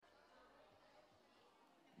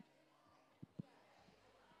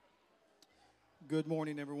Good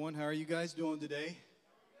morning, everyone. How are you guys doing today?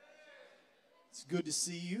 It's good to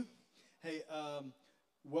see you. Hey,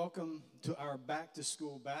 welcome to our back to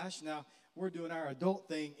school bash. Now, we're doing our adult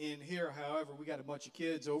thing in here. However, we got a bunch of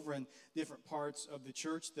kids over in different parts of the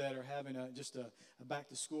church that are having just a back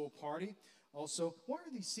to school party. Also, why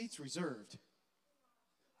are these seats reserved?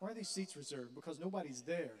 Why are these seats reserved? Because nobody's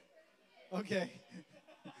there. Okay.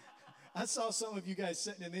 I saw some of you guys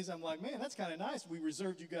sitting in these. I'm like, man, that's kind of nice. We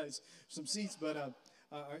reserved you guys some seats, but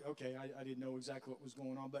okay, I didn't know exactly what was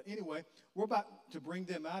going on. But anyway, we're about to bring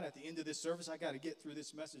them out at the end of this service. I got to get through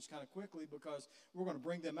this message kind of quickly because we're going to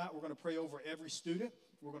bring them out. We're going to pray over every student.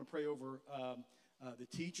 We're going to pray over the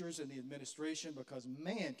teachers and the administration because,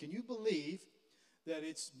 man, can you believe that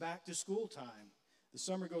it's back to school time? The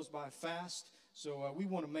summer goes by fast, so we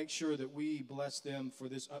want to make sure that we bless them for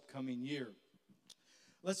this upcoming year.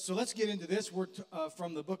 Let's get into this. We're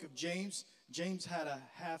from the book of James. Jesus had a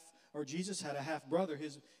half brother.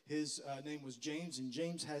 His name was James, and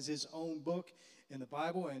James has his own book in the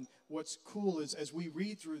Bible. And what's cool is as we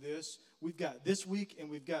read through this, we've got this week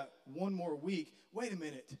and we've got one more week. Wait a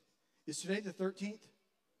minute. Is today the 13th?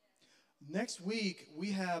 Next week,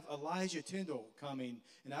 we have Elijah Tyndall coming.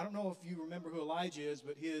 And I don't know if you remember who Elijah is,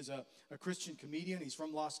 but he is a Christian comedian. He's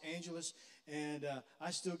from Los Angeles. And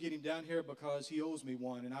I still get him down here because he owes me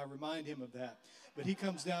one. And I remind him of that. But he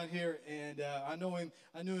comes down here, and I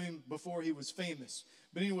knew him before he was famous.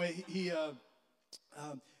 But anyway, he's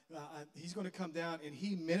going to come down, and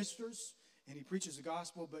he ministers, and he preaches the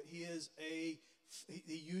gospel. But he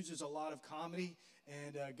uses a lot of comedy.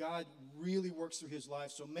 And God really works through his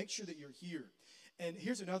life, so make sure that you're here. And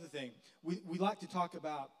here's another thing. We like to talk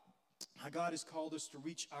about how God has called us to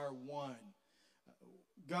reach our one.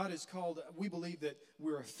 We believe that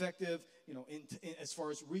we're effective, as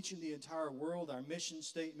far as reaching the entire world. Our mission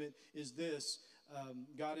statement is this.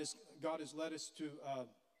 God has led us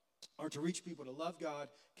to reach people, to love God,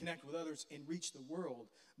 connect with others, and reach the world.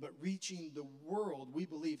 But reaching the world, we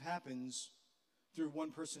believe, happens through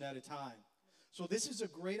one person at a time. So this is a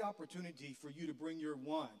great opportunity for you to bring your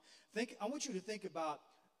one. I want you to think about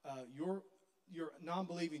your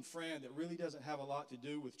non-believing friend that really doesn't have a lot to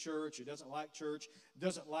do with church, or doesn't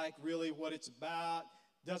like really what it's about,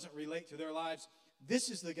 doesn't relate to their lives. This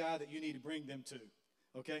is the guy that you need to bring them to.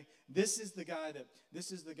 Okay? This is the guy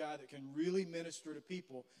that can really minister to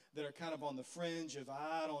people that are kind of on the fringe of,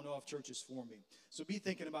 I don't know if church is for me. So be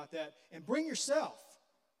thinking about that, and bring yourself.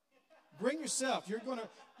 Bring yourself.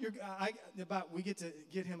 We get to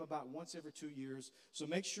get him about once every 2 years. So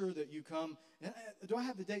make sure that you come. Do I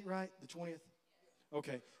have the date right? The 20th?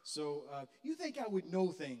 Okay. So you think I would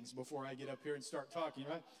know things before I get up here and start talking,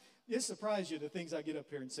 right? It surprises you the things I get up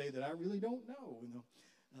here and say that I really don't know.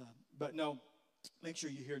 But no, make sure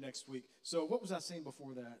you're here next week. So what was I saying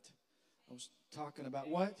before that? I was talking about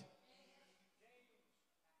what?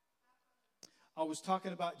 I was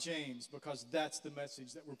talking about James because that's the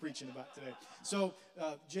message that we're preaching about today. So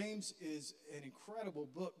James is an incredible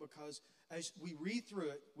book because as we read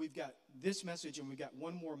through it, we've got this message and we've got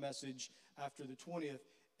one more message after the 20th.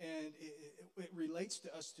 And it relates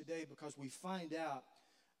to us today because we find out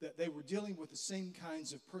that they were dealing with the same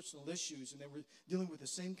kinds of personal issues, and they were dealing with the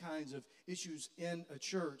same kinds of issues in a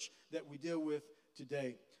church that we deal with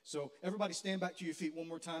today. So everybody stand back to your feet one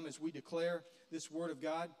more time as we declare this word of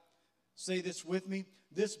God. Say this with me.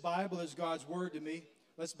 This Bible is God's word to me.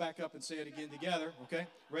 Let's back up and say it again together, okay?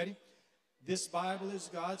 Ready? This Bible is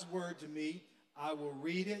God's word to me. I will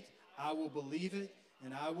read it, I will believe it,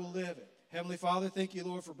 and I will live it. Heavenly Father, thank you,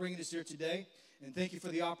 Lord, for bringing us here today. And thank you for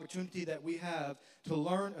the opportunity that we have to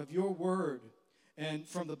learn of your word. And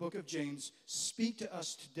from the book of James, speak to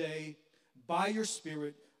us today by your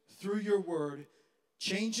Spirit, through your word.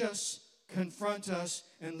 Change us, confront us,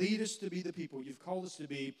 and lead us to be the people you've called us to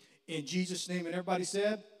be. In Jesus' name. And everybody said,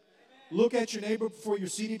 amen. Look at your neighbor before you're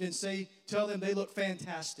seated and tell them they look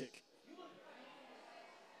fantastic.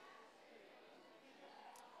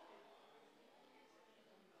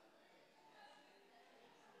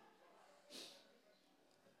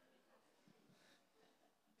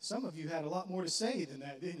 Some of you had a lot more to say than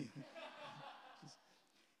that, didn't you?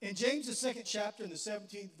 In James, the 2nd chapter, in the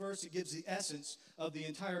 17th verse, it gives the essence of the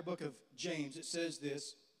entire book of James. It says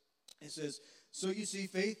this. It says, so you see,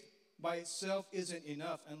 faith by itself isn't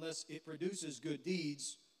enough unless it produces good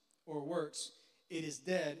deeds or works. It is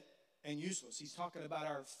dead and useless. He's talking about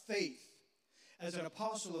our faith. As an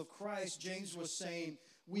apostle of Christ, James was saying,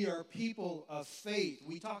 we are people of faith.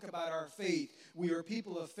 We talk about our faith. We are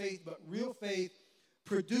people of faith, but real faith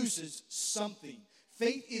produces something.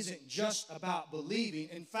 Faith isn't just about believing.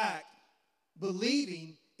 In fact,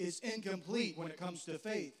 believing is incomplete when it comes to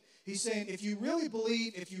faith. He's saying if you really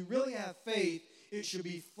believe, if you really have faith, it should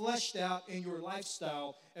be fleshed out in your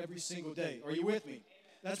lifestyle every single day. Are you with me?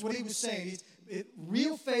 That's what he was saying.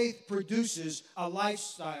 Real faith produces a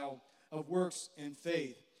lifestyle of works and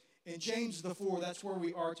faith. In James the 4, that's where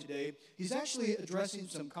we are today. He's actually addressing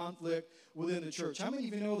some conflict within the church. How many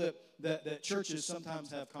of you know that churches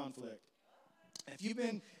sometimes have conflict? If you've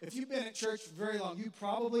been at church for very long, you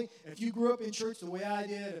probably, if you grew up in church the way I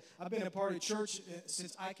did, I've been a part of church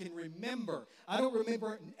since I can remember. I don't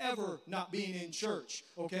remember ever not being in church,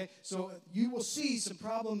 okay? So you will see some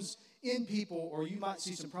problems in people, or you might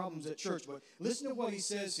see some problems at church. But listen to what he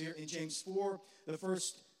says here in James 4, the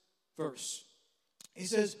first verse. He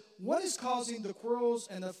says, what is causing the quarrels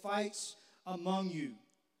and the fights among you?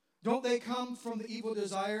 Don't they come from the evil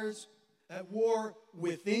desires at war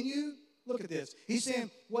within you? Look at this. He's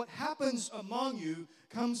saying what happens among you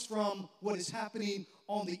comes from what is happening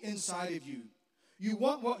on the inside of you. You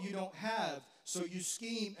want what you don't have, so you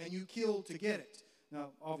scheme and you kill to get it.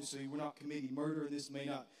 Now, obviously, we're not committing murder, and this may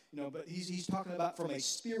not, but he's talking about from a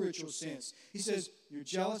spiritual sense. He says, you're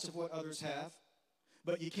jealous of what others have,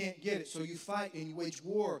 but you can't get it, so you fight and you wage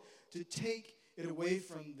war to take it away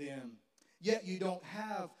from them. Yet you don't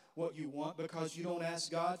have what you want because you don't ask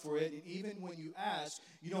God for it, and even when you ask,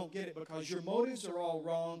 you don't get it because your motives are all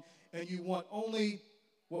wrong, and you want only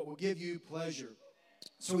what will give you pleasure.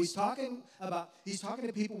 So he's talking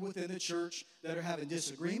to people within the church that are having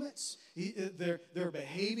disagreements. They're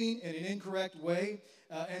behaving in an incorrect way.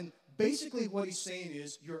 And basically what he's saying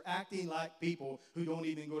is you're acting like people who don't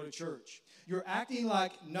even go to church. You're acting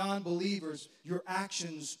like non-believers. Your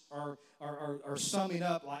actions are summing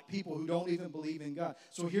up like people who don't even believe in God.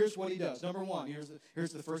 So here's what he does. Number one,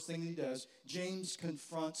 here's the first thing that he does. James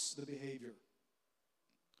confronts the behavior.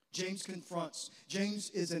 James confronts. James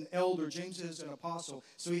is an elder. James is an apostle.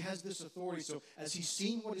 So he has this authority. So as he's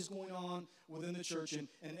seen what is going on within the church, and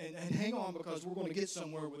hang on because we're going to get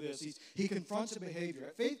somewhere with this. He confronts the behavior.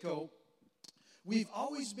 At Faithco, we've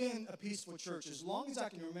always been a peaceful church. As long as I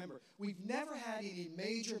can remember, we've never had any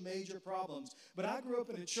major problems. But I grew up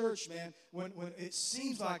in a church, man, when it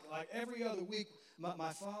seems like every other week,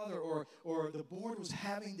 my father or the board was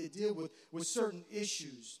having to deal with certain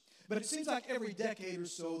issues. But it seems like every decade or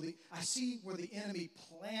so, I see where the enemy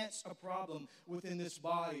plants a problem within this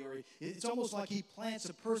body, or it's almost like he plants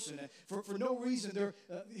a person. For no reason,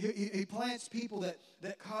 he plants people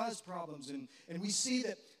that cause problems. And we see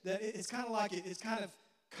that it's kind of like it's kind of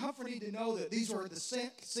comforting to know that these are the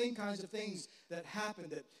same kinds of things that happen,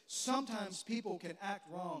 that sometimes people can act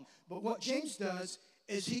wrong. But what James does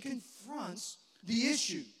is he confronts the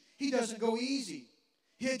issue. He doesn't go easy.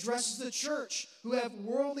 He addresses the church who have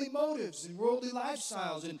worldly motives and worldly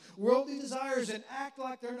lifestyles and worldly desires and act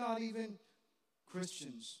like they're not even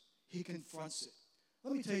Christians. He confronts it.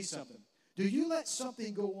 Let me tell you something. Do you let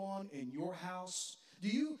something go on in your house?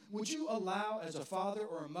 Would you allow, as a father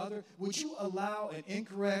or a mother, would you allow an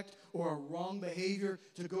incorrect or a wrong behavior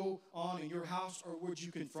to go on in your house, or would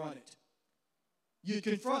you confront it? You'd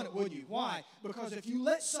confront it, wouldn't you? Why? Because if you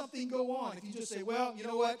let something go on, if you just say, well, you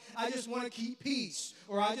know what, I just want to keep peace,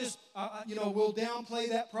 or I just, we'll downplay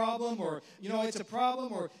that problem, or, it's a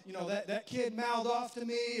problem, or, that kid mouthed off to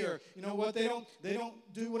me, or, they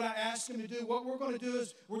don't do what I ask them to do. What we're going to do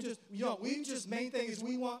is main thing is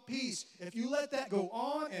we want peace. If you let that go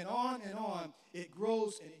on and on and on, it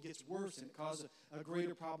grows and it gets worse and it causes a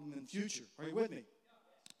greater problem in the future. Are you with me?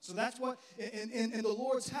 So that's what, in the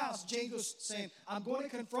Lord's house, James was saying, I'm going to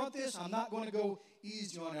confront this. I'm not going to go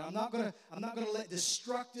easy on it. I'm not going to let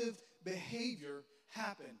destructive behavior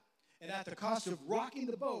happen. And at the cost of rocking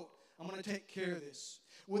the boat, I'm going to take care of this.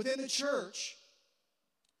 Within the church,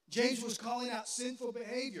 James was calling out sinful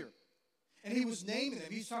behavior. And he was naming them.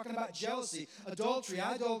 He's talking about jealousy, adultery,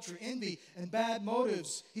 idolatry, envy, and bad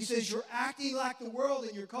motives. He says you're acting like the world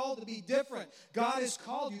and you're called to be different. God has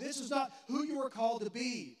called you. This is not who you were called to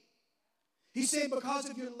be. He's saying because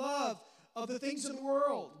of your love of the things of the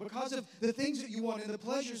world, because of the things that you want and the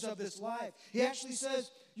pleasures of this life. He actually says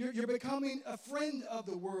you're becoming a friend of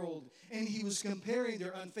the world. And he was comparing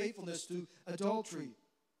their unfaithfulness to adultery.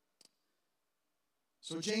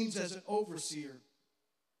 So James, as an overseer,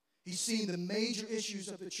 he's seen the major issues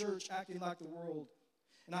of the church acting like the world.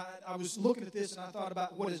 And I was looking at this and I thought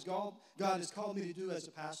about what God has called me to do as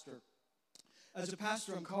a pastor. As a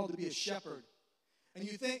pastor, I'm called to be a shepherd. And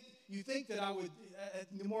you think that I would,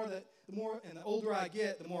 the more and the older I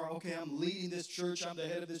get, the more, okay, I'm leading this church, I'm the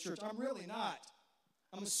head of this church. I'm really not.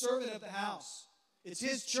 I'm a servant of the house. It's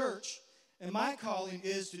his church, and my calling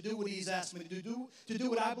is to do what he's asked me to do, to do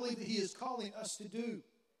what I believe that he is calling us to do.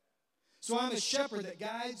 So I'm a shepherd that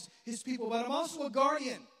guides his people, but I'm also a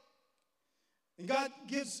guardian. And God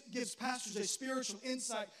gives pastors a spiritual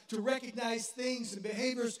insight to recognize things and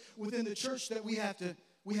behaviors within the church that we have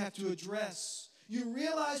to address. You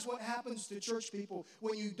realize what happens to church people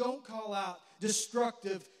when you don't call out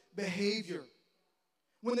destructive behavior.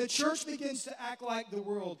 When the church begins to act like the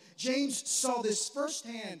world, James saw this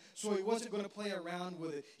firsthand, so he wasn't going to play around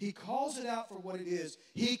with it. He calls it out for what it is.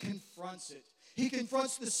 He confronts it. He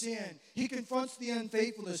confronts the sin. He confronts the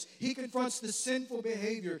unfaithfulness. He confronts the sinful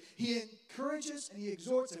behavior. He encourages and he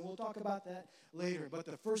exhorts, and we'll talk about that later. But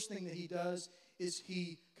the first thing that he does is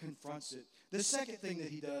he confronts it. The second thing that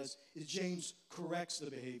he does is James corrects the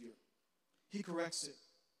behavior. He corrects it.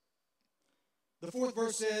 The fourth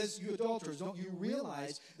verse says, you adulterers, don't you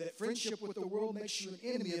realize that friendship with the world makes you an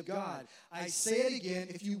enemy of God? I say it again,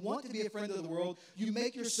 if you want to be a friend of the world, you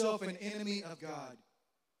make yourself an enemy of God.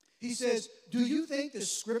 He says, do you think the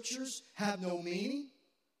scriptures have no meaning?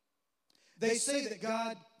 They say that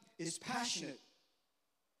God is passionate,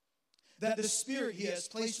 that the Spirit he has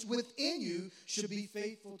placed within you should be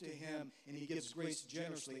faithful to him, and he gives grace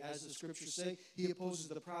generously. As the scriptures say, he opposes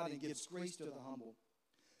the proud and gives grace to the humble.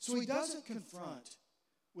 So he doesn't confront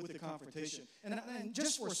with the confrontation. And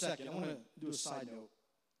just for a second, I want to do a side note.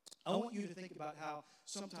 I want you to think about how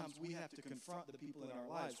sometimes we have to confront the people in our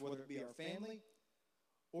lives, whether it be our family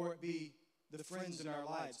or it be the friends in our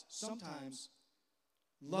lives. Sometimes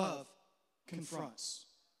love confronts.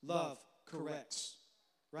 Love corrects.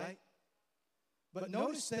 Right? But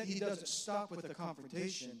notice that he doesn't stop with the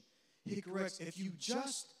confrontation. He corrects. If you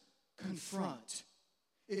just confront,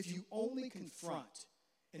 if you only confront,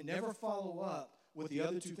 and never follow up with the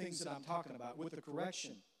other two things that I'm talking about, with the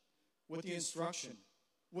correction, with the instruction,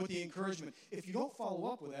 with the encouragement. If you don't follow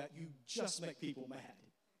up with that, you just make people mad.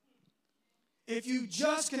 If you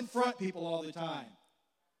just confront people all the time,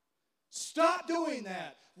 stop doing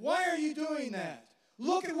that. Why are you doing that?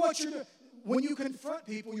 Look at what you're doing. When you confront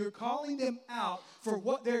people, you're calling them out for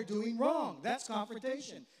what they're doing wrong. That's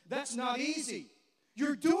confrontation. That's not easy.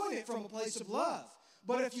 You're doing it from a place of love.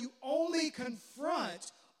 But if you only confront,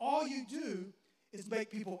 all you do is make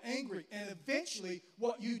people angry. And eventually,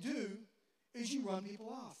 what you do is you run people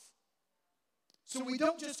off. So we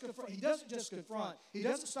don't just confront. He doesn't just confront. He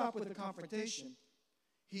doesn't stop with the confrontation.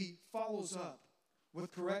 He follows up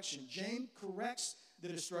with correction. James corrects the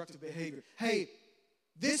destructive behavior. Hey,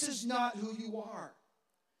 this is not who you are.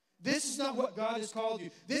 This is not what God has called you.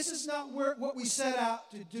 This is not what we set out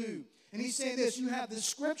to do. And he's saying this, you have the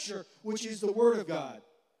scripture, which is the word of God.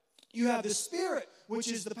 You have the Spirit, which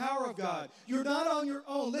is the power of God. You're not on your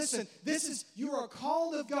own. Listen, you are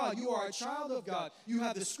called of God. You are a child of God. You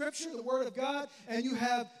have the Scripture, the Word of God, and you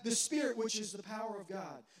have the Spirit, which is the power of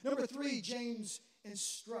God. Number 3, James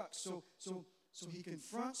instructs. So he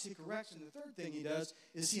confronts, he corrects, and the third thing he does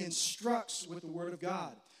is he instructs with the Word of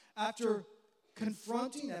God. After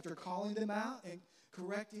confronting, after calling them out and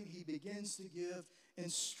correcting, he begins to give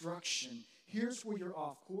instruction. Here's where you're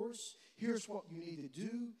off course. Here's what you need to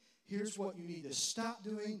do. Here's what you need to stop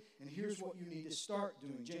doing, and here's what you need to start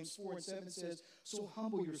doing. James 4:7 says, so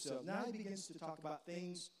humble yourself. Now he begins to talk about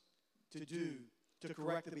things to do to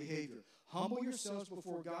correct the behavior. Humble yourselves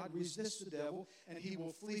before God, resist the devil, and he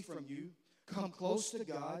will flee from you. Come close to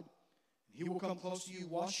God, and he will come close to you.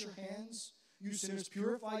 Wash your hands, you sinners,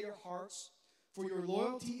 purify your hearts, for your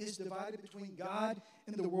loyalty is divided between God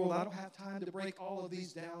and the world. I don't have time to break all of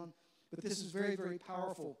these down, but this is very, very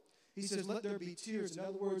powerful. He says, let there be tears. In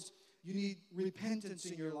other words, you need repentance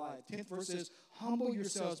in your life. 10th verse says, humble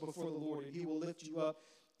yourselves before the Lord, and he will lift you up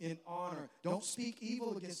in honor. Don't speak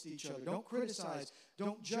evil against each other. Don't criticize.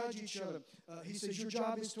 Don't judge each other. He says your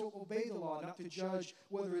job is to obey the law, not to judge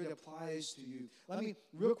whether it applies to you. Let me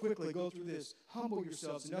real quickly go through this. Humble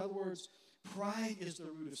yourselves. In other words, pride is the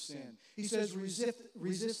root of sin. He says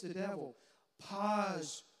resist the devil.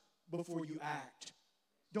 Pause before you act.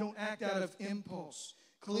 Don't act out of impulse.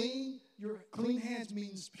 Clean hands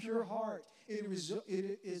means pure heart. It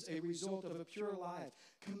is a result of a pure life.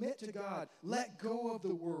 Commit to God. Let go of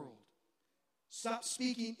the world. Stop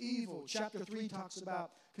speaking evil. Chapter 3 talks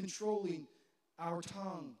about controlling our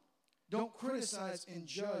tongue. Don't criticize and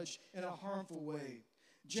judge in a harmful way.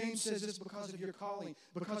 James says this because of your calling,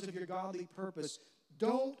 because of your godly purpose.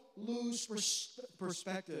 Don't lose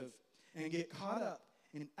perspective and get caught up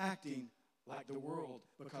in acting like the world,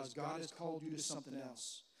 because God has called you to something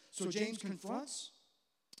else. So James confronts,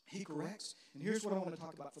 he corrects, and here's what I want to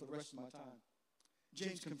talk about for the rest of my time.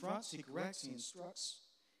 James confronts, he corrects, he instructs,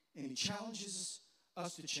 and he challenges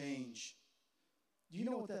us to change. Do you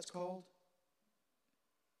know what that's called?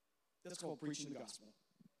 That's called preaching the gospel.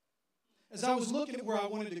 As I was looking at where I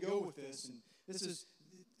wanted to go with this, and this is,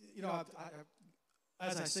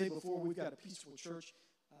 as I say before, we've got a peaceful church.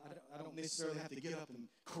 I don't necessarily have to get up and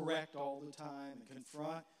correct all the time and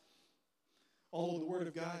confront all of the Word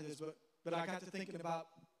of God is, but I got to thinking about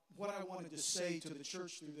what I wanted to say to the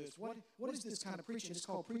church through this. What is this kind of preaching? It's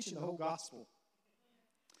called preaching the whole gospel.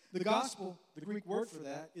 The gospel, the Greek word for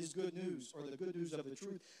that, is good news, or the good news of the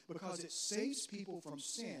truth, because it saves people from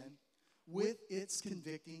sin with its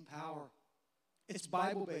convicting power. It's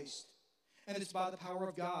Bible-based, and it's by the power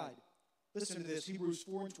of God. Listen to this, Hebrews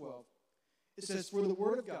 4:12. It says, "For the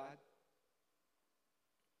word of God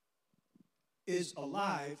is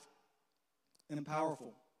alive and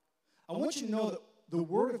powerful." I want you to know that the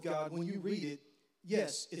word of God, when you read it,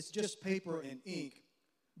 yes, it's just paper and ink,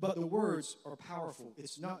 but the words are powerful.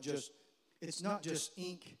 It's not just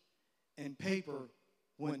ink and paper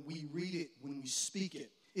when we read it, when we speak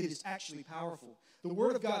it. It is actually powerful. The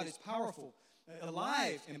word of God is powerful,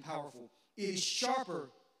 alive and powerful. It is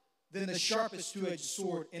sharper than the sharpest two-edged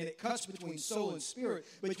sword, and it cuts between soul and spirit,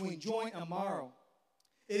 between joint and marrow.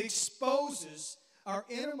 It exposes our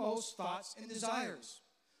innermost thoughts and desires.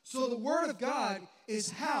 So the Word of God is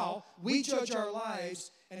how we judge our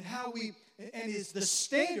lives and is the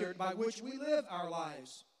standard by which we live our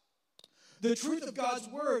lives. The truth of God's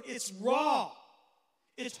Word, it's raw,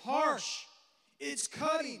 it's harsh, it's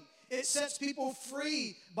cutting. It sets people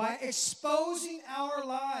free by exposing our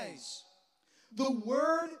lies. The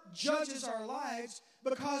Word judges our lives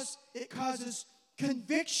because it causes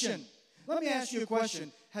conviction. Let me ask you a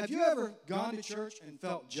question. Have you ever gone to church and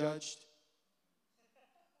felt judged?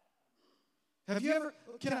 Have you ever?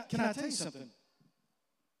 Can I tell you something?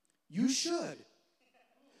 You should.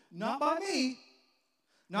 Not by me.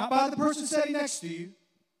 Not by the person sitting next to you.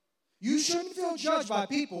 You shouldn't feel judged by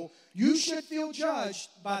people. You should feel judged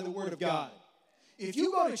by the Word of God. If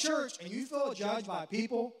you go to church and you feel judged by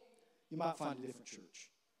people, you might find a different church.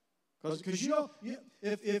 Because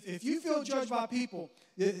if you feel judged by people,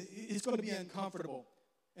 it's going to be uncomfortable.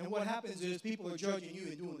 And what happens is people are judging you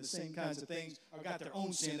and doing the same kinds of things or got their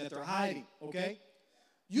own sin that they're hiding, okay?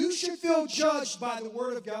 You should feel judged by the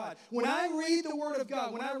Word of God. When I read the Word of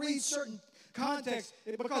God, when I read certain contexts,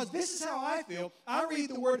 because this is how I feel, I read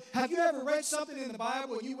the Word. Have you ever read something in the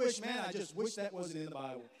Bible and you wish, man, I just wish that wasn't in the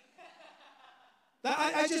Bible?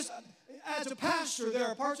 As a pastor, there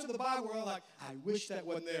are parts of the Bible where I'm like, I wish that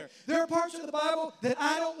wasn't there. There are parts of the Bible that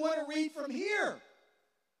I don't want to read from here.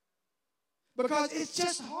 Because it's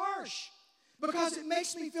just harsh. Because it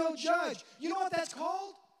makes me feel judged. You know what that's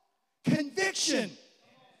called? Conviction.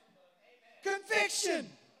 Conviction.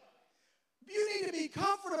 You need to be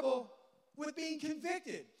comfortable with being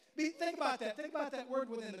convicted. Think about that. Think about that word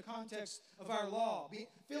within the context of our law.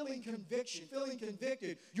 Feeling conviction, feeling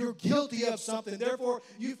convicted. You're guilty of something, therefore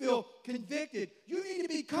you feel convicted. You need to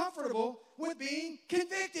be comfortable with being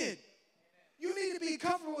convicted. You need to be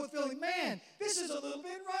comfortable with feeling, man, this is a little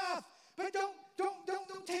bit rough. But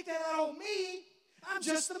don't take that out on me. I'm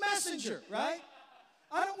just the messenger, right?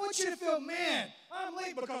 I don't want you to feel, man, I'm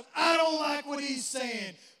late because I don't like what he's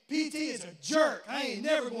saying. PT is a jerk. I ain't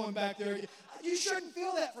never going back there again. You shouldn't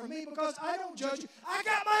feel that from me because I don't judge you. I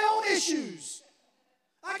got my own issues.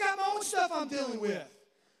 I got my own stuff I'm dealing with.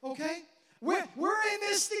 Okay? We're in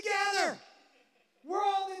this together. We're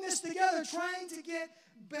all in this together trying to get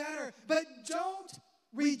better. But don't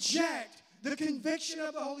reject the conviction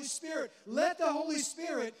of the Holy Spirit. Let the Holy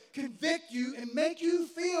Spirit convict you and make you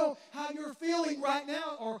feel how you're feeling right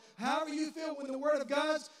now or however you feel when the Word of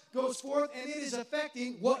God goes forth and it is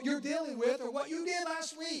affecting what you're dealing with or what you did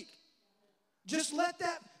last week. Just let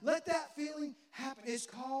that feeling happen. It's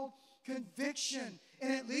called conviction.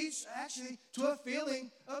 And it leads actually to a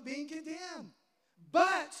feeling of being condemned.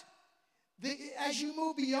 But as you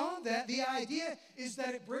move beyond that, the idea is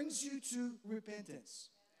that it brings you to repentance.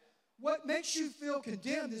 What makes you feel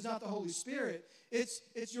condemned is not the Holy Spirit. It's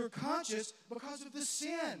your conscience because of the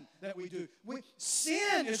sin that we do.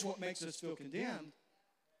 Sin is what makes us feel condemned.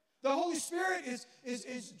 The Holy Spirit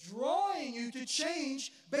is drawing you to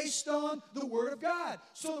change based on the Word of God.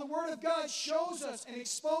 So the Word of God shows us and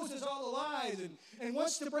exposes all the lies and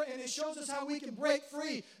wants to break, and it shows us how we can break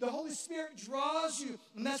free. The Holy Spirit draws you,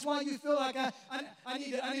 and that's why you feel like I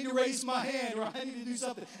need to raise my hand or I need to do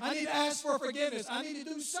something. I need to ask for forgiveness. I need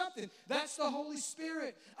to do something. That's the Holy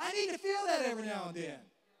Spirit. I need to feel that every now and then.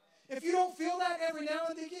 If you don't feel that every now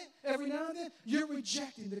and then, you're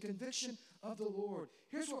rejecting the conviction of the Lord.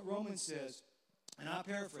 Here's what Romans says, and I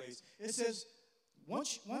paraphrase. It says,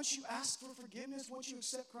 once you ask for forgiveness, once you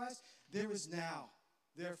accept Christ, there is now,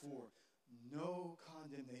 therefore, no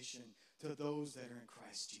condemnation to those that are in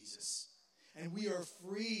Christ Jesus. And we are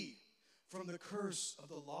free from the curse of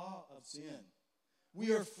the law of sin.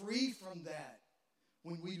 We are free from that.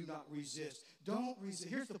 when we do not resist. Don't resist.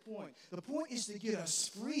 Here's the point. The point is to get us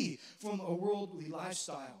free from a worldly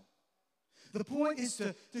lifestyle. The point is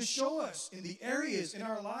to show us in the areas in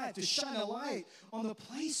our life, to shine a light on the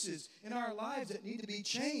places in our lives that need to be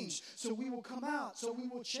changed, so we will come out, so we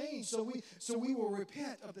will change, so we will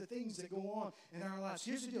repent of the things that go on in our lives.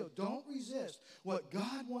 Here's the deal. Don't resist what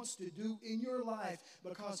God wants to do in your life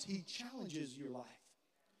because He challenges your life.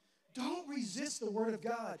 Don't resist the Word of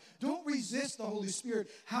God. Don't resist the Holy Spirit,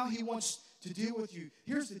 how He wants to deal with you.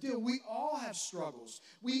 Here's the deal. We all have struggles.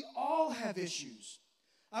 We all have issues.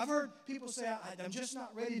 I've heard people say, I'm just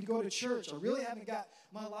not ready to go to church. I really haven't got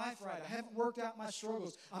my life right. I haven't worked out my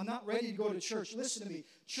struggles. I'm not ready to go to church. Listen to me.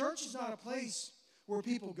 Church is not a place where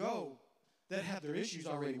people go that have their issues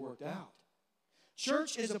already worked out.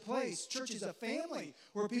 Church is a place, church is a family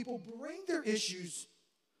where people bring their issues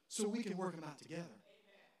so we can work them out together.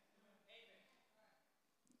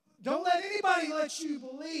 Don't let anybody let you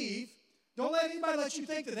believe. Don't let anybody let you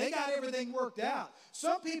think that they got everything worked out.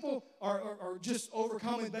 Some people are just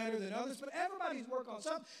overcoming better than others, but everybody's working on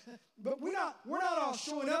something. But we're not all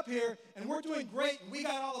showing up here and we're doing great and we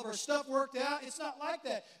got all of our stuff worked out. It's not like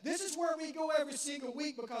that. This is where we go every single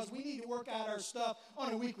week because we need to work out our stuff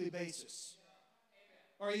on a weekly basis.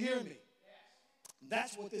 Are you hearing me?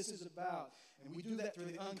 That's what this is about. And we do that through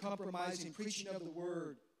the uncompromising preaching of the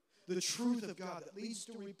Word, the truth of God that leads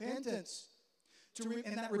to repentance.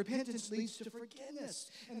 And that repentance leads to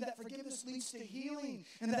forgiveness. And that forgiveness leads to healing.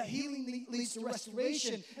 And that healing leads to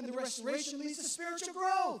restoration. And the restoration leads to spiritual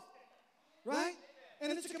growth. Right?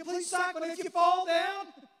 And it's a complete cycle. And if you fall down,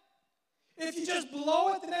 if you just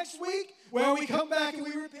blow it the next week, well, we come back and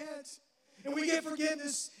we repent. And we get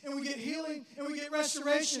forgiveness, and we get healing, and we get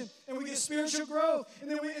restoration, and we get spiritual growth.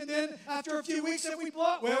 And then after a few weeks, if we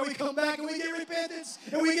blow it, well, we come back and we get repentance,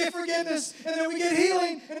 and we get forgiveness, and then we get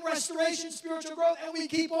healing and restoration, spiritual growth, and we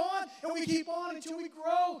keep on until we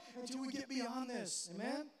grow, until we get beyond this.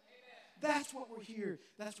 Amen? That's what we're here.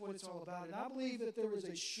 That's what it's all about. And I believe that there is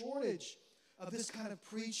a shortage of this kind of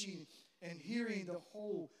preaching and hearing the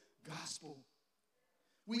whole gospel.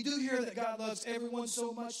 We do hear that God loves everyone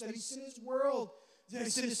so much that He sent His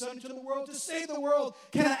Son into the world to save the world.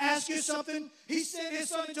 Can I ask you something? He sent His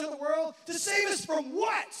Son into the world to save us from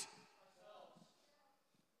what?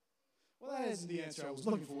 Well, that isn't the answer I was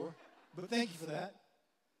looking for, but thank you for that.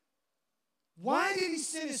 Why did He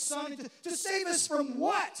send His Son to save us from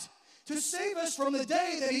what? To save us from the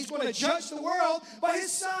day that He's going to judge the world by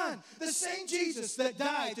His Son. The same Jesus that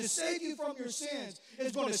died to save you from your sins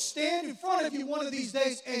is going to stand in front of you one of these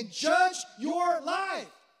days and judge your life.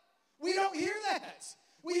 We don't hear that.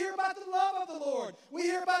 We hear about the love of the Lord. We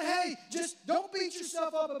hear about, hey, just don't beat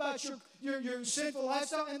yourself up about your sinful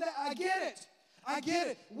lifestyle. And I get it. I get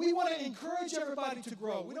it. We want to encourage everybody to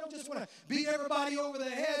grow. We don't just want to beat everybody over the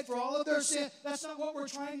head for all of their sin. That's not what we're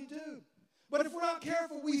trying to do. But if we're not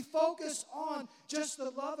careful, we focus on just the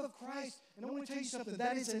love of Christ. And I want to tell you something.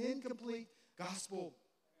 That is an incomplete gospel.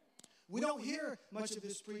 We don't hear much of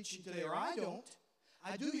this preaching today, or I don't.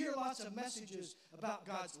 I do hear lots of messages about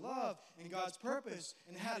God's love and God's purpose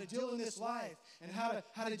and how to deal in this life and how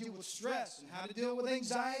to deal with stress and how to deal with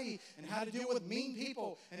anxiety and how to deal with mean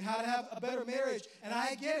people and how to have a better marriage. And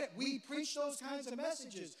I get it. We preach those kinds of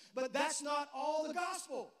messages. But that's not all the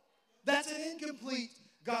gospel. That's an incomplete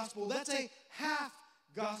gospel. That's a half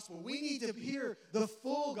gospel. We need to hear the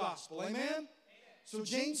full gospel. Amen? So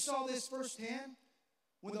James saw this firsthand.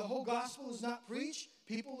 When the whole gospel is not preached,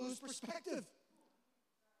 people lose perspective.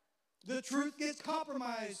 The truth gets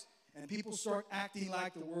compromised, and people start acting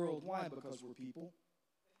like the world. Why? Because we're people.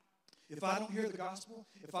 If I don't hear the gospel,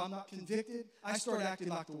 if I'm not convicted, I start acting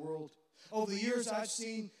like the world. Over the years, I've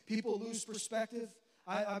seen people lose perspective.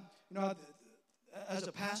 As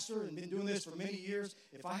a pastor and been doing this for many years,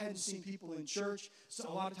 if I hadn't seen people in church, so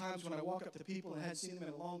a lot of times when I walk up to people and I hadn't seen them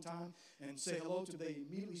in a long time and say hello to them, they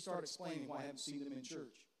immediately start explaining why I haven't seen them in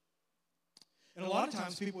church. And a lot of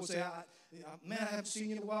times people will say, man, I haven't seen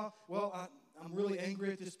you in a while. Well, I'm really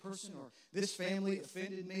angry at this person, or this family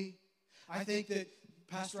offended me.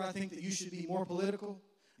 Pastor, I think that you should be more political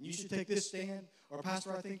and you should take this stand. Or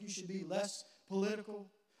Pastor, I think you should be less political.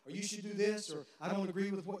 Or you should do this, or I don't agree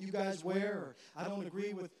with what you guys wear, or I don't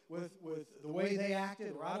agree with the way they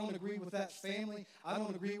acted, or I don't agree with that family, I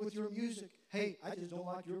don't agree with your music. Hey, I just don't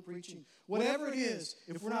like your preaching. Whatever it is,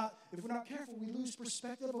 if we're not careful, we lose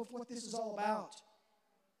perspective of what this is all about.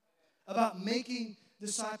 About making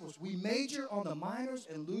disciples. We major on the minors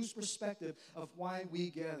and lose perspective of why we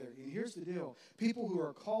gather. And here's the deal. People who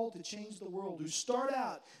are called to change the world, who start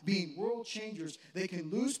out being world changers, they can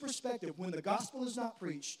lose perspective when the gospel is not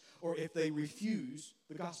preached or if they refuse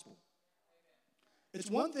the gospel. It's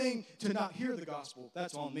one thing to not hear the gospel.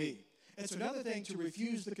 That's on me. It's another thing to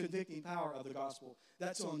refuse the convicting power of the gospel.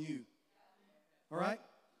 That's on you. All right?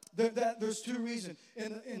 There's two reasons.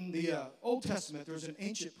 In the Old Testament, there's an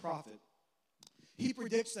ancient prophet. He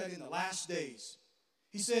predicts that in the last days,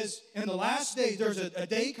 he says, in the last days, there's a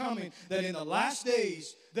day coming that in the last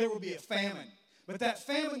days, there will be a famine. But that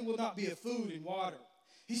famine will not be of food and water.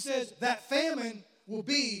 He says that famine will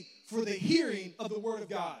be for the hearing of the word of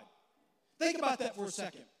God. Think about that for a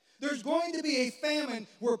second. There's going to be a famine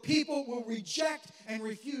where people will reject and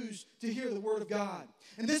refuse to hear the word of God.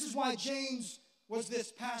 And this is why James was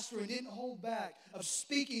this pastor and didn't hold back of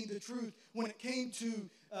speaking the truth when it came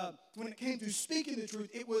to speaking the truth.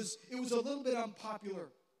 It was a little bit unpopular.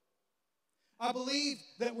 I believe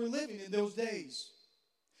that we're living in those days.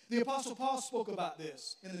 The Apostle Paul spoke about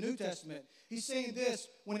this in the New Testament. He's saying this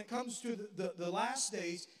when it comes to the last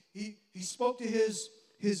days. He spoke to his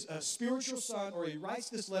spiritual son, or he writes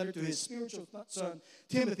this letter to his spiritual son,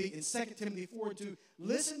 Timothy, in 2 Timothy 4:2.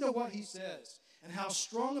 Listen to what he says and how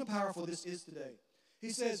strong and powerful this is today. He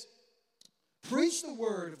says, preach the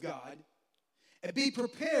word of God and be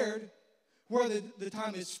prepared whether the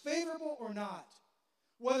time is favorable or not.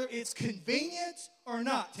 Whether it's convenient or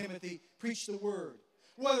not, Timothy, preach the word.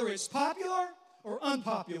 Whether it's popular or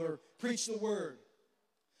unpopular, preach the word.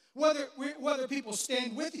 Whether people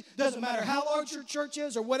stand with you, doesn't matter how large your church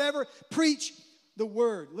is or whatever, preach the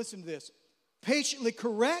word. Listen to this. Patiently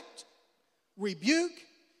correct, rebuke,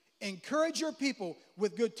 encourage your people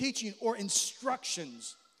with good teaching or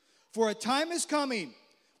instructions. For a time is coming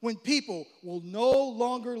when people will no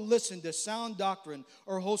longer listen to sound doctrine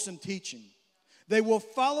or wholesome teaching. They will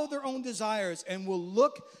follow their own desires and will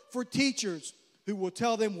look for teachers who will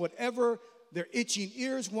tell them whatever their itching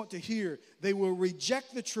ears want to hear. They will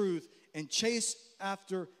reject the truth and chase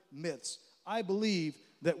after myths. I believe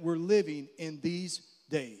that we're living in these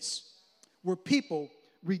days where people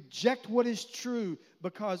reject what is true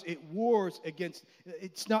because it wars against,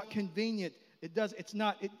 it's not convenient. It's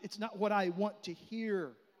not what I want to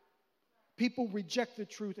hear. People reject the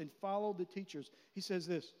truth and follow the teachers. He says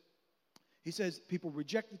this. He says people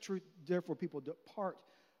reject the truth, therefore people depart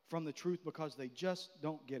from the truth because they just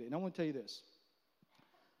don't get it. And I want to tell you this.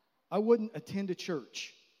 I wouldn't attend a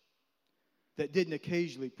church that didn't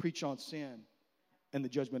occasionally preach on sin and the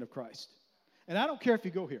judgment of Christ. And I don't care if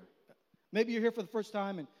you go here. Maybe you're here for the first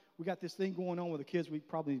time and we got this thing going on with the kids. We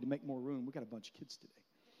probably need to make more room. We got a bunch of kids today.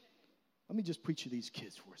 Let me just preach to these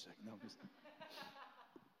kids for a second. No,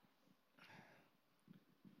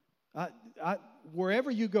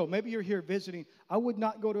 wherever you go, maybe you're here visiting, I would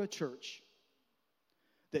not go to a church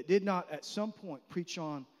that did not at some point preach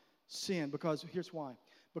on sin, because here's why.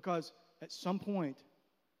 Because at some point,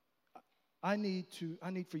 I need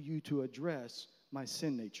for you to address my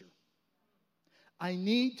sin nature. I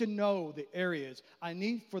need to know the areas. I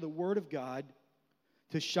need for the Word of God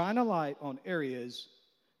to shine a light on areas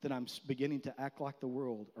that I'm beginning to act like the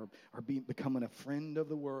world, or becoming a friend of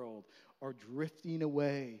the world, or drifting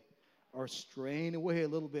away, or straying away a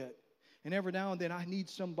little bit. And every now and then I need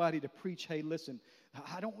somebody to preach, hey, listen,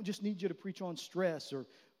 I don't just need you to preach on stress or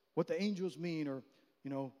what the angels mean, or,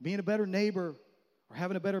 being a better neighbor or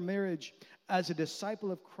having a better marriage. As a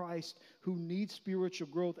disciple of Christ who needs spiritual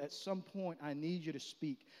growth, at some point I need you to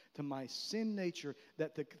speak to my sin nature,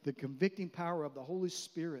 that the convicting power of the Holy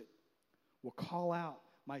Spirit will call out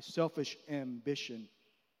my selfish ambition.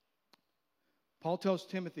 Paul tells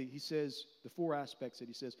Timothy, he says, the four aspects that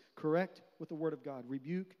he says: correct with the word of God,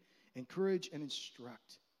 rebuke, encourage, and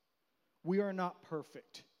instruct. We are not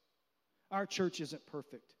perfect. Our church isn't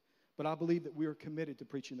perfect, but I believe that we are committed to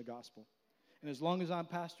preaching the gospel. And as long as I'm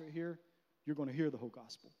pastor here, you're going to hear the whole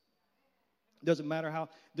gospel. Doesn't matter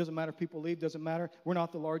if people leave, doesn't matter. We're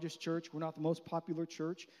not the largest church, we're not the most popular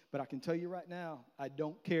church, but I can tell you right now, I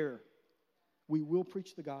don't care. We will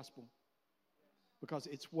preach the gospel because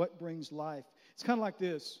it's what brings life. It's kind of like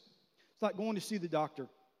this. It's like going to see the doctor.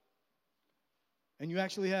 And you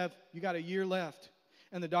got a year left.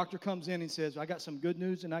 And the doctor comes in and says, I got some good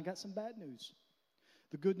news and I got some bad news.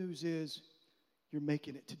 The good news is you're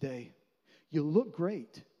making it today. You look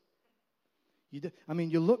great.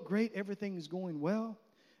 You look great. Everything is going well.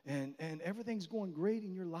 And everything's going great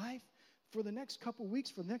in your life. For the next couple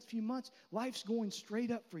weeks, for the next few months, life's going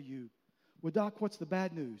straight up for you. Well, Doc, what's the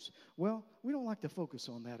bad news? Well, we don't like to focus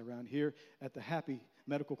on that around here at the Happy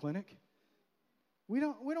Medical Clinic. We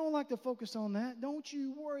don't like to focus on that. Don't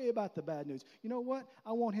you worry about the bad news. You know what?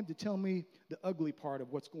 I want him to tell me the ugly part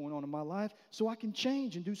of what's going on in my life so I can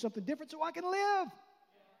change and do something different so I can live.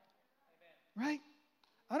 Yeah. Right?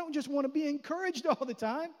 I don't just want to be encouraged all the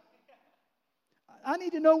time. I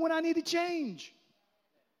need to know when I need to change.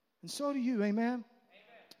 And so do you, amen?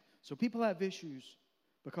 So people have issues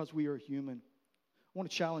because we are human. I want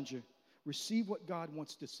to challenge you. Receive what God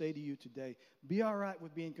wants to say to you today. Be all right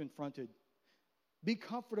with being confronted. Be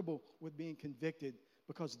comfortable with being convicted,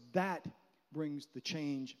 because that brings the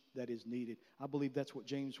change that is needed. I believe that's what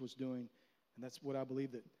James was doing, and that's what I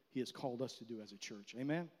believe that he has called us to do as a church.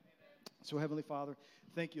 Amen? So, Heavenly Father,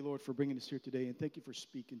 thank you, Lord, for bringing us here today, and thank you for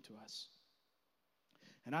speaking to us.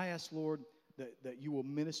 And I ask, Lord, that you will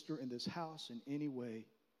minister in this house in any way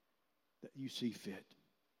that you see fit.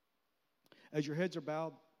 As your heads are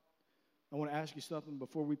bowed, I want to ask you something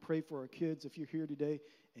before we pray for our kids. If you're here today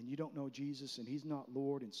and you don't know Jesus and he's not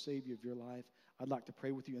Lord and Savior of your life, I'd like to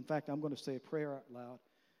pray with you. In fact, I'm going to say a prayer out loud.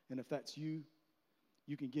 And if that's you,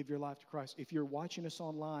 you can give your life to Christ. If you're watching us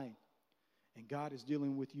online and God is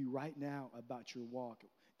dealing with you right now about your walk,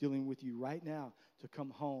 dealing with you right now to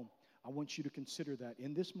come home, I want you to consider that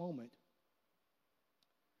in this moment.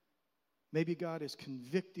 Maybe God is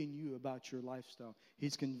convicting you about your lifestyle.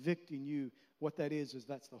 He's convicting you. What that is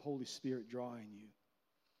that's the Holy Spirit drawing you.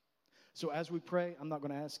 So as we pray, I'm not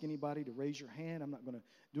going to ask anybody to raise your hand. I'm not going to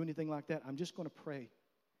do anything like that. I'm just going to pray.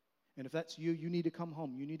 And if that's you, you need to come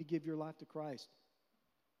home. You need to give your life to Christ.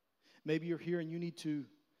 Maybe you're here and you need to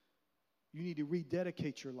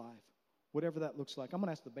rededicate your life, whatever that looks like. I'm going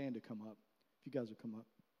to ask the band to come up, if you guys will come up.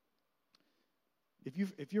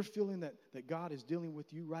 If you're feeling that God is dealing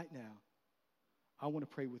with you right now, I want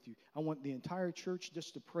to pray with you. I want the entire church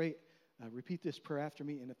just to pray. Repeat this prayer after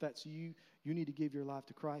me. And if that's you, you need to give your life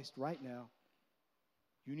to Christ right now.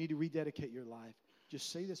 You need to rededicate your life.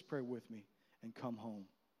 Just say this prayer with me and come home.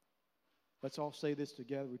 Let's all say this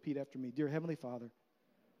together. Repeat after me. Dear Heavenly Father,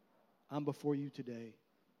 I'm before you today,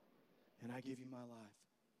 and I give you my life.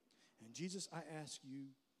 And Jesus, I ask you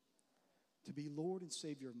to be Lord and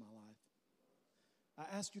Savior of my life.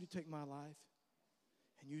 I ask you to take my life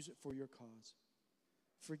and use it for your cause.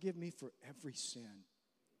 Forgive me for every sin.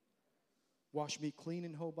 Wash me clean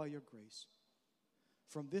and whole by your grace.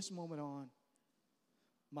 From this moment on,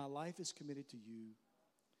 my life is committed to you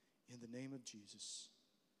in the name of Jesus.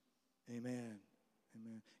 Amen.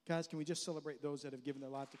 Amen. Guys, can we just celebrate those that have given their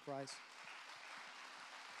life to Christ?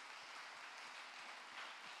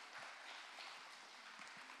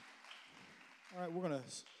 All right, we're going to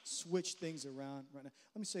switch things around right now.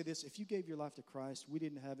 Let me say this. If you gave your life to Christ, we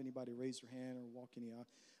didn't have anybody raise their hand or walk any out.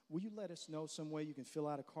 Will you let us know some way? You can fill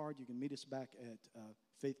out a card. You can meet us back at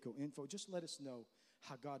FaithCo Info. Just let us know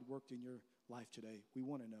how God worked in your life today. We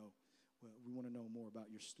want to know. We want to know more about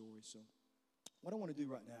your story. So what I want to do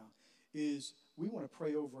right now is we want to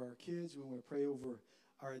pray over our kids. We want to pray over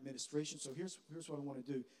our administration. So here's what I want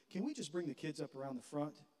to do. Can we just bring the kids up around the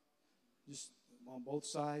front, just on both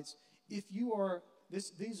sides? If you are,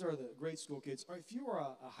 these are the grade school kids. Or if you are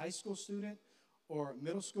a high school student or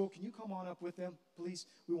middle school, can you come on up with them, please?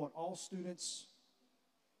 We want all students.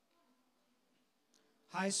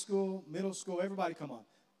 High school, middle school, everybody come on.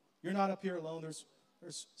 You're not up here alone.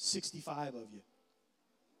 There's 65 of you.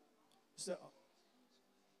 So,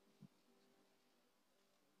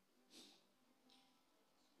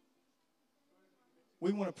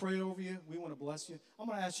 we want to pray over you. We want to bless you. I'm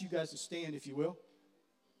going to ask you guys to stand, if you will.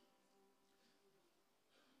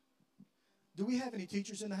 Do we have any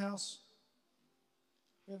teachers in the house?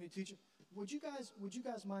 We have any teachers? Would you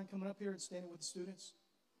guys mind coming up here and standing with the students?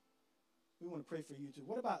 We want to pray for you too.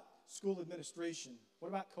 What about school administration? What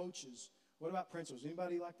about coaches? What about principals?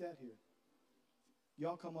 Anybody like that here?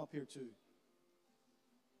 Y'all come up here too.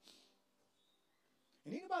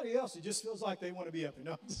 And anybody else who just feels like they want to be up here?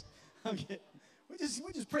 No, I'm kidding. We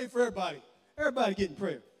just pray for everybody. Everybody getting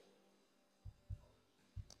prayer.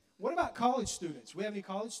 What about college students? We have any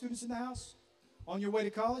college students in the house? On your way to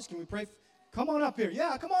college, can we pray? Come on up here.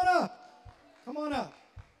 Yeah, come on up. Come on up.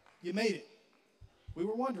 You made it. We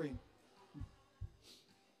were wondering.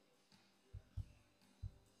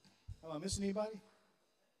 Am I missing anybody?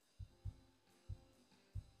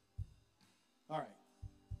 All right.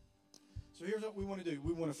 So here's what we want to do.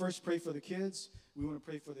 We want to first pray for the kids. We want to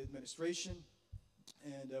pray for the administration.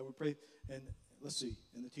 And we pray, and let's see,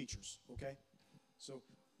 and the teachers, okay? So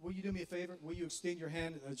will you do me a favor? Will you extend your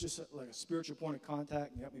hand just like a spiritual point of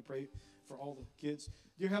contact and help me pray for all the kids?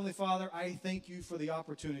 Dear Heavenly Father, I thank you for the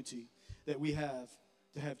opportunity that we have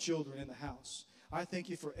to have children in the house. I thank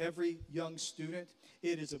you for every young student.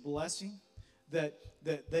 It is a blessing that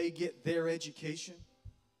they get their education.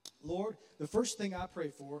 Lord, the first thing I pray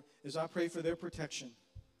for is I pray for their protection.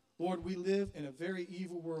 Lord, we live in a very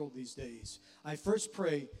evil world these days. I first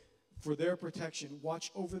pray for their protection.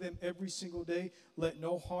 Watch over them every single day. Let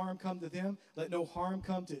no harm come to them. Let no harm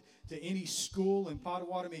come to any school in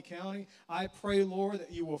Pottawatomie County. I pray, Lord,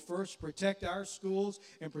 that you will first protect our schools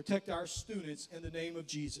and protect our students in the name of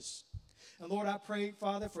Jesus. And Lord, I pray,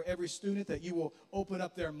 Father, for every student that you will open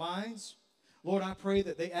up their minds. Lord, I pray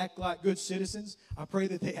that they act like good citizens. I pray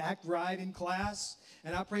that they act right in class.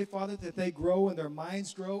 And I pray, Father, that they grow and their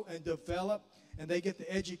minds grow and develop and they get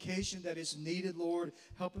the education that is needed, Lord.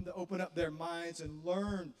 Help them to open up their minds and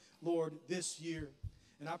learn, Lord, this year.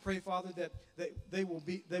 And I pray, Father, that they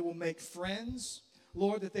will make friends.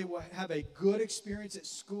 Lord, that they will have a good experience at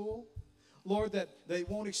school. Lord, that they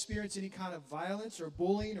won't experience any kind of violence or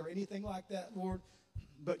bullying or anything like that, Lord.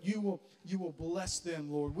 But you will bless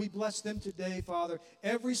them, Lord. We bless them today, Father.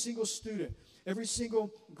 Every single student, every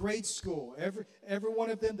single grade school, every one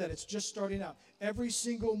of them that it's just starting out, every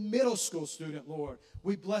single middle school student, Lord,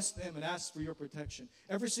 we bless them and ask for your protection.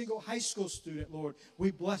 Every single high school student, Lord,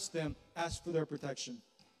 we bless them, ask for their protection.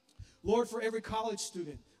 Lord, for every college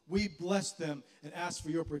student, we bless them and ask for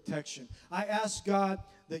your protection. I ask, God,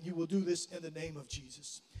 that you will do this in the name of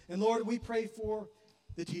Jesus. And Lord, we pray for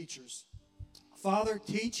the teachers. Father,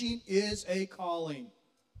 teaching is a calling.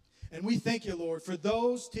 And we thank you, Lord, for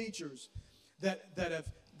those teachers that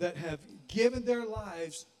have given their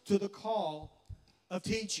lives to the call of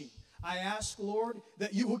teaching. I ask, Lord,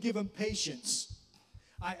 that you will give them patience.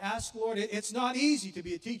 I ask, Lord, it's not easy to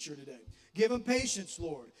be a teacher today. Give them patience,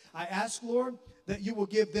 Lord. I ask, Lord, that you will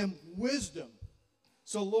give them wisdom.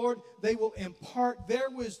 So, Lord, they will impart their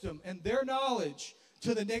wisdom and their knowledge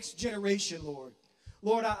to the next generation, Lord.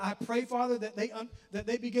 Lord, I pray, Father, that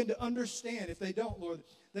they begin to understand. If they don't, Lord,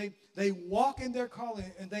 they walk in their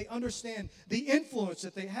calling and they understand the influence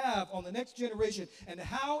that they have on the next generation and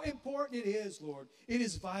how important it is, Lord. It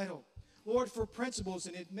is vital. Lord, for principals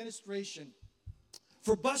and administration,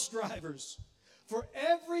 for bus drivers, for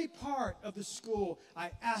every part of the school,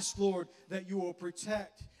 I ask, Lord, that you will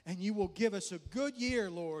protect and you will give us a good year,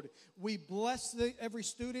 Lord. We bless every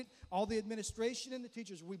student, all the administration and the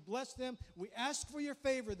teachers. We bless them. We ask for your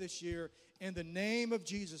favor this year in the name of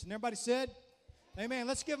Jesus. And everybody said, amen.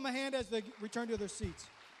 Let's give them a hand as they return to their seats.